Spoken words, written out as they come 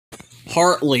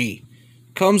Hartley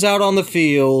comes out on the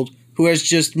field, who has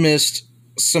just missed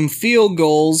some field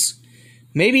goals,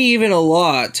 maybe even a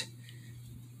lot,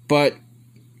 but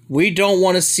we don't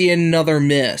want to see another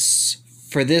miss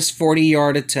for this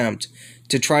 40-yard attempt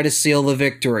to try to seal the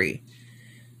victory.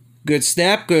 Good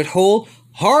snap, good hold.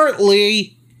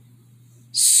 Hartley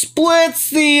splits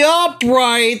the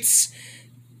uprights.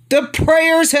 The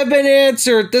prayers have been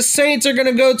answered. The Saints are going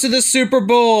to go to the Super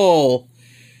Bowl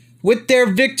with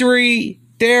their victory,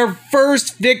 their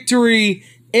first victory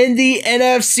in the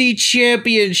NFC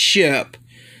Championship.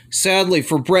 Sadly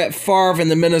for Brett Favre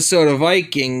and the Minnesota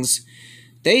Vikings,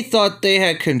 they thought they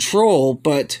had control,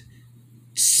 but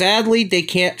sadly they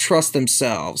can't trust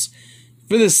themselves.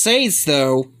 For the Saints,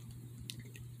 though,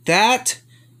 that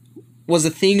was a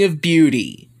thing of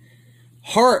beauty.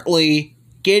 Hartley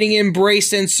getting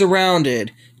embraced and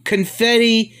surrounded.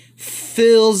 Confetti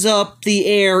fills up the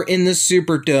air in the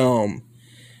Superdome.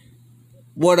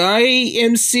 What I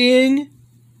am seeing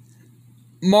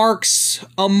marks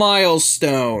a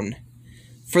milestone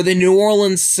for the New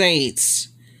Orleans Saints.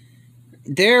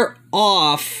 They're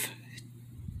off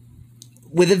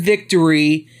with a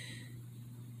victory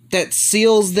that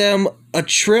seals them a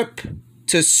trip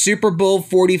to Super Bowl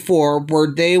 44, where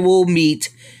they will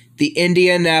meet the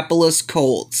Indianapolis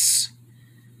Colts.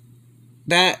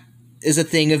 That is a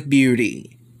thing of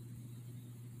beauty.